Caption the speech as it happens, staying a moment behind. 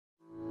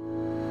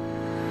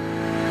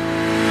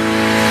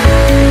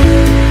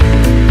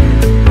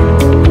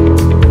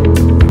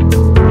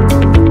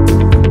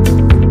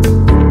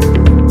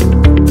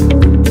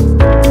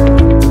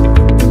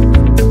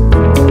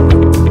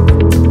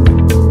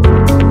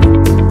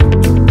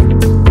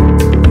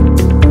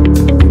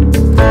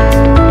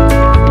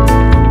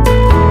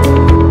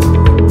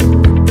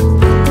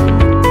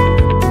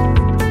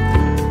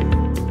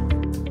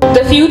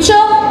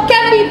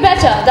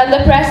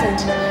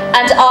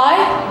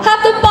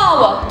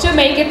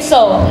make it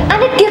so.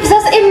 And it gives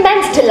us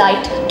immense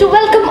delight to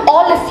welcome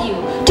all of you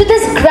to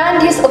this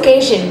grandiose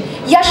occasion,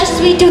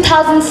 Yashaswi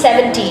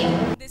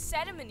 2017. This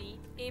ceremony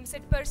aims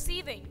at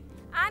perceiving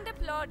and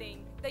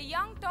applauding the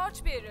young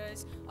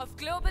torchbearers of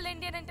Global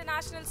Indian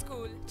International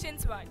School,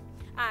 Chinswad,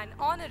 and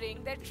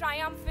honouring their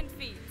triumphant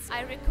feats.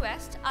 I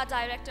request our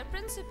Director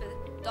Principal,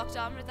 Dr.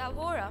 Amrita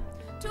Vora,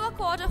 to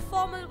accord a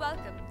formal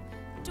welcome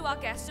to our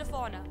guest of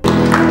honour.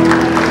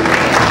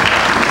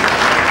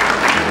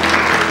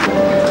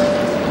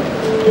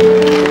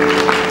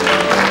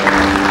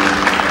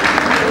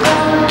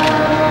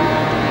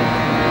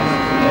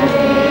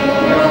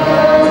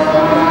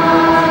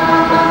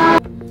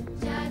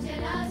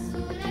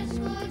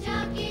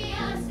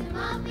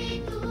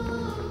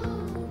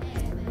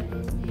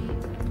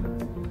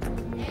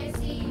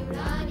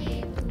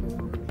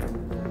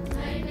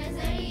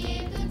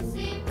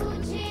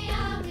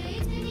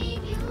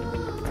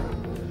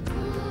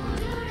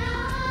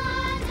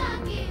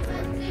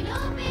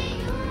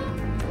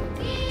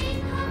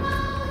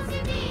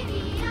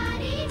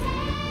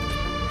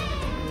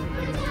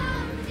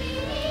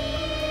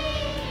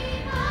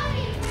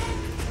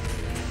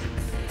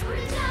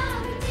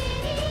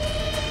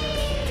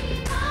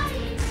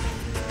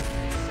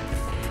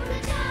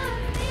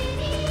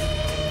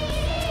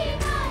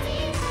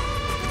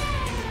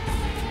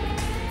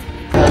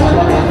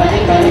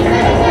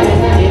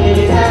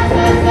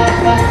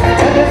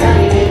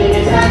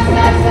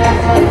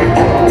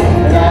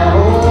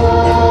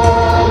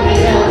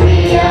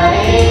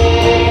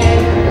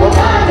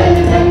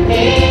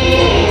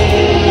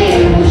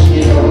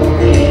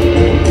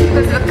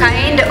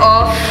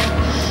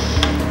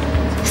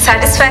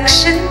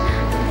 Satisfaction,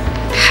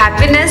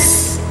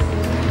 happiness,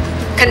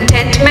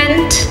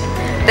 contentment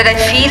that I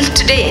feel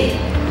today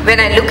when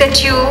I look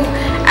at you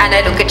and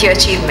I look at your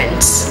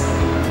achievements.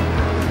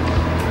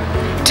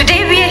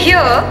 Today we are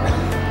here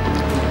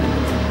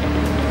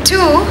to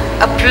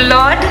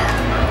applaud,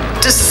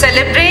 to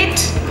celebrate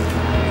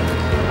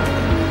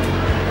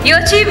your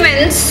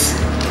achievements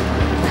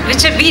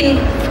which have been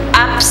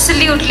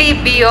absolutely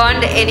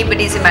beyond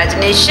anybody's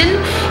imagination.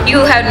 You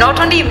have not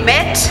only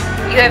met,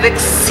 you have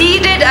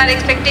exceeded our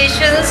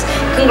expectations.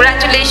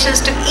 Congratulations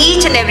to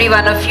each and every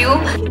one of you.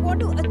 If you want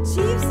to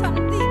achieve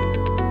something,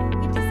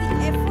 it is the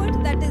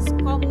effort that is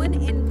common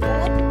in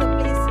both the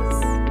places.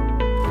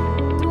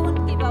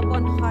 Don't give up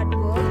on hard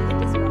work.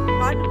 It is your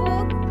hard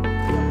work,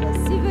 your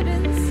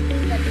perseverance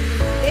that will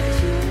get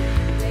you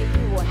where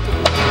you want to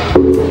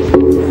be.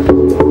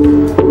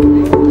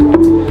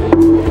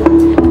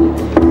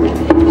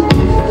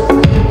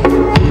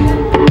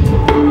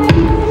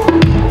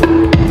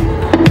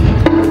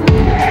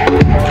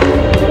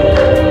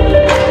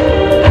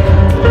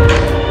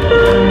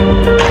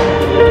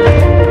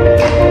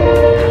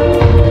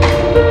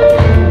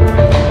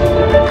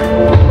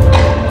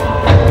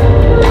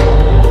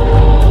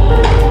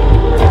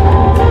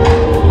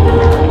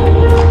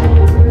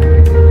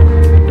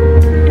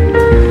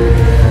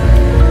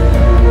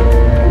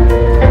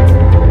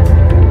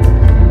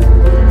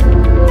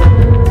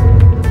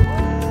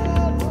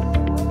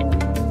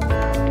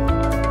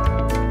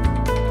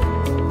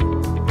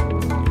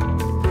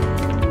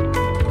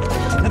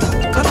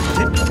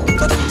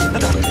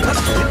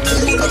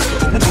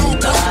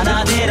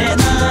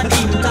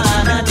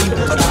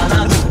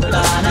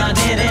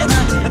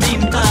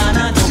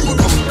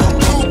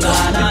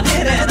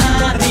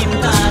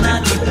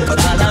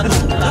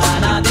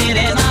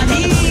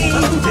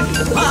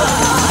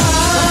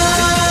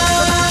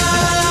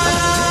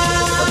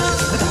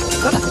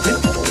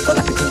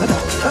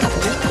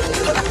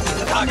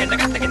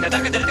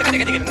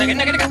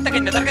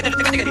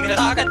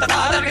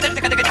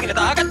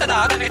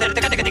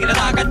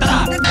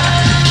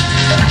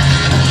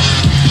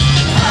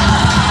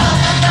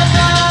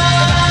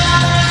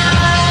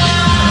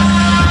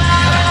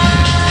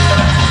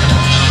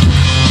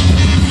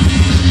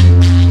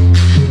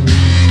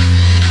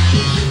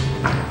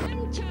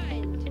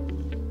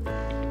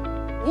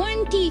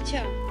 One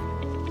teacher,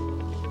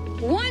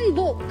 one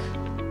book,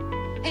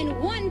 and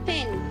one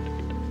pen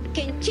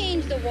can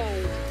change the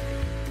world.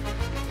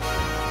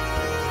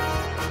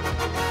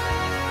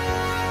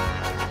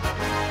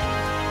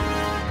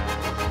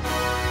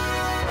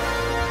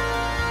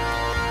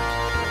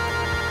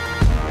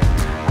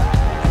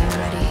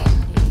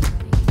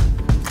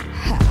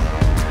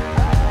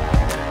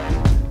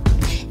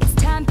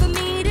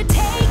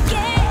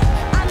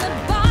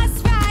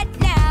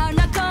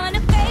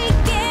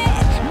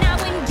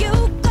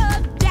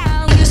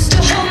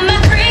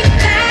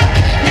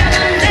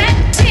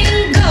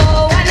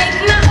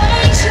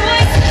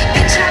 Choice,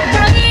 bitch, I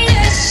run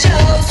this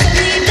show, so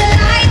leave the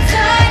lights on.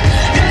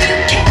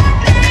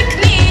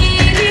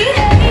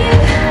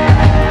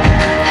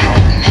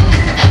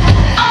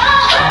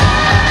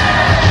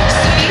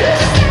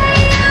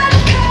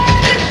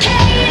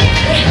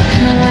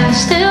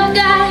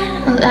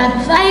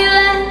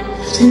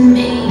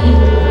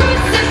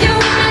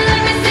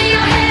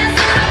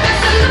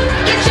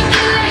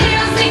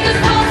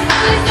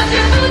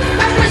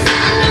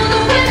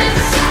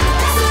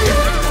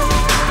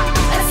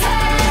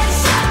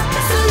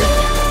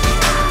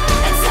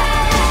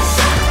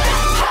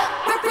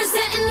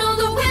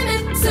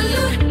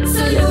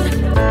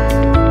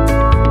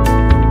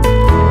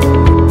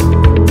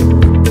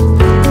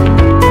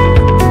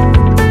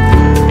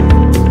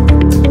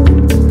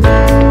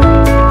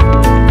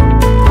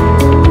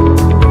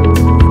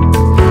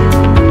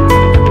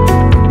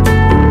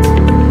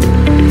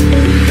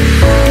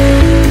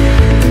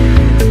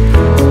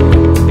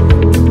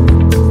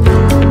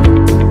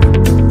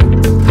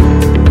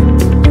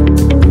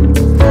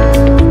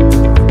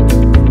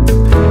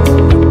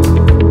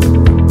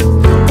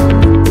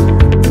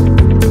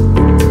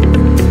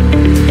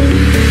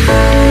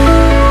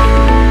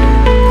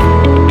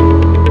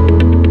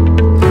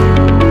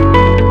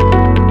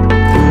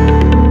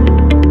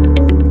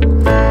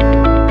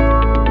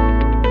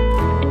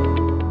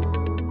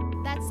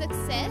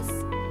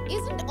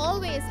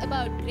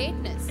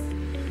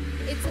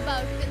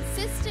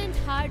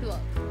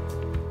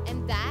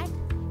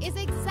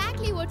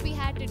 what we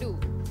had to do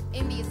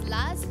in these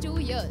last 2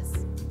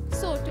 years.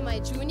 So to my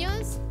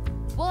juniors,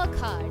 work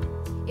hard.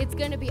 It's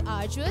going to be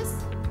arduous,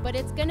 but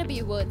it's going to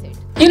be worth it.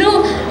 You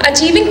know,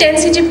 achieving 10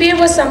 CGPA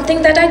was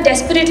something that I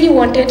desperately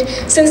wanted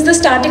since the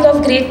starting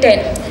of grade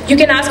 10. You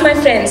can ask my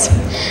friends.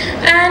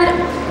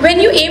 And when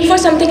you aim for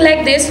something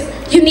like this,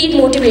 you need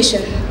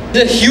motivation.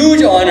 It's a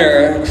huge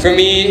honor for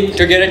me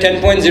to get a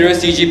 10.0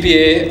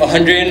 CGPA,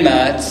 100 in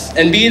maths,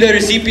 and be the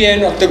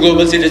recipient of the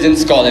Global Citizen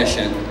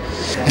Scholarship.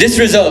 This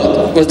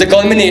result was the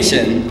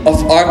culmination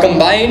of our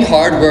combined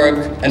hard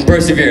work and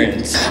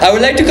perseverance. I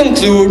would like to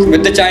conclude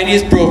with the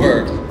Chinese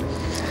proverb: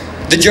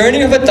 the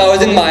journey of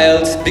 1,000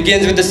 miles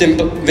begins with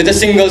a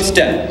single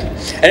step.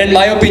 And in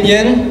my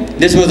opinion,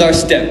 this was our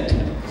step.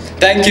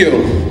 Thank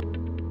you.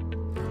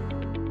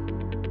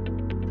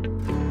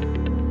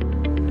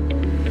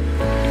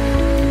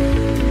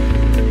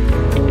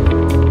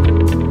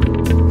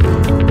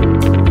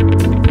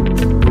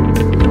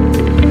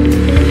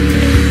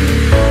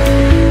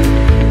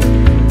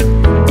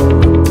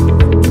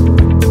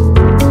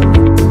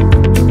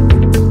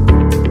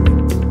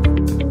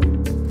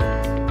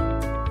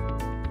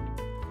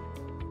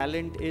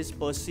 Talent is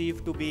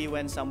perceived to be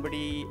when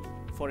somebody,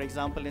 for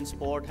example, in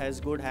sport has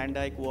good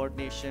hand-eye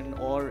coordination,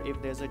 or if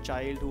there's a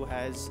child who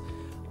has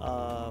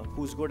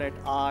who's good at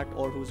art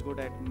or who's good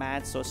at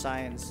maths or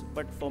science.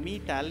 But for me,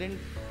 talent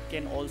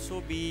can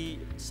also be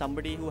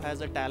somebody who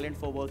has a talent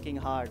for working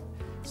hard,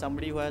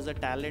 somebody who has a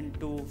talent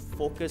to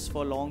focus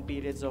for long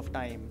periods of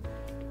time,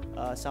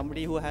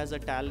 somebody who has a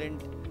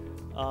talent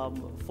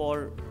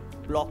for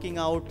blocking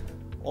out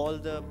all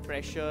the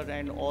pressure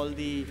and all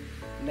the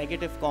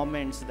negative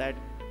comments that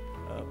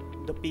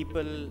the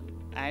people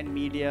and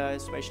media,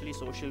 especially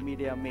social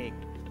media, make.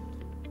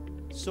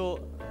 So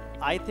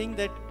I think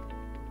that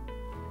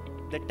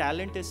the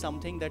talent is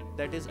something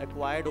that is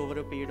acquired over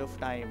a period of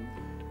time,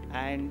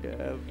 and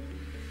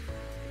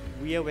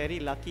we are very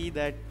lucky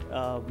that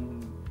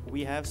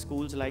we have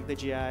schools like the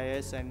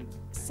GIS. And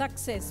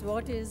Success,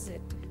 what is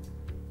it?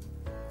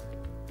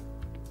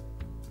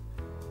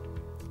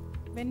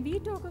 When we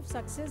talk of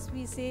success,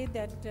 we say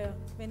that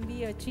when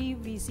we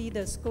achieve, we see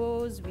the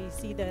scores, we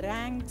see the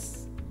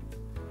ranks,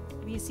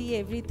 we see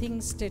everything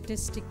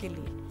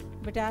statistically.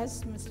 But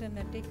as Mr.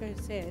 Natekar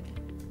said,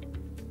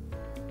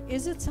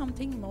 is it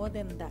something more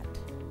than that?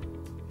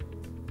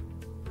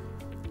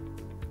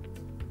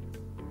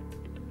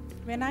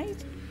 When I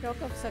talk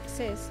of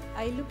success,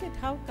 I look at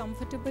how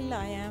comfortable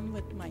I am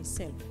with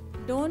myself.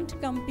 Don't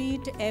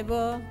compete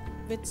ever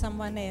with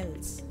someone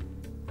else.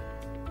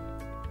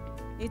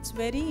 It's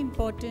very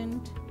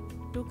important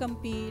to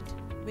compete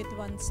with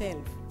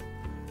oneself.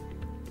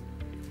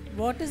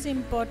 What is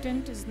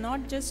important is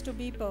not just to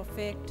be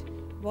perfect.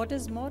 What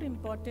is more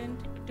important,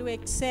 to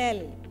excel.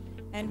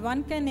 And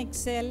one can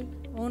excel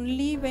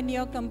only when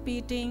you're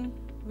competing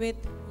with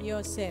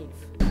yourself.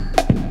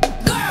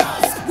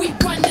 Girls, we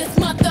run this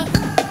mother.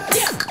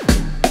 Yeah.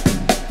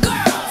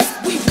 Girls,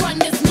 we run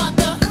this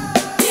mother.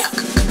 Yeah.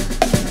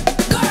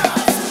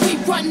 Girls, we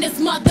run this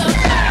mother.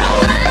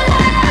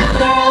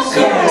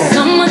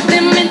 Some of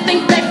them men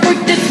think they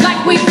freak this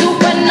like we do,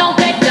 but no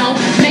they don't.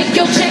 Make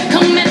your check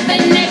come at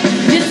their neck.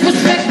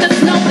 Disrespect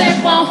us, no they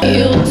won't.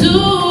 You'll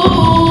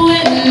do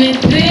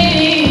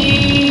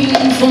anything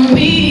for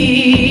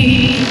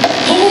me.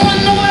 Who run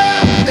the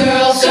world?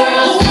 Girls,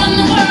 girls. Who run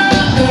the world?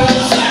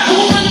 Girls. Who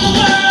run the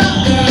world?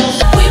 Girls.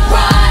 We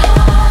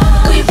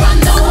run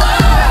the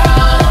world.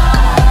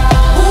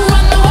 Who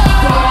run the world?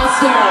 Girls,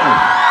 girls.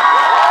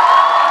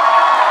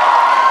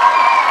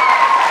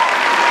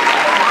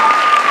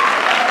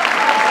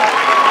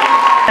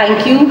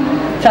 Thank you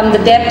from the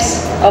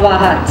depths of our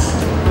hearts.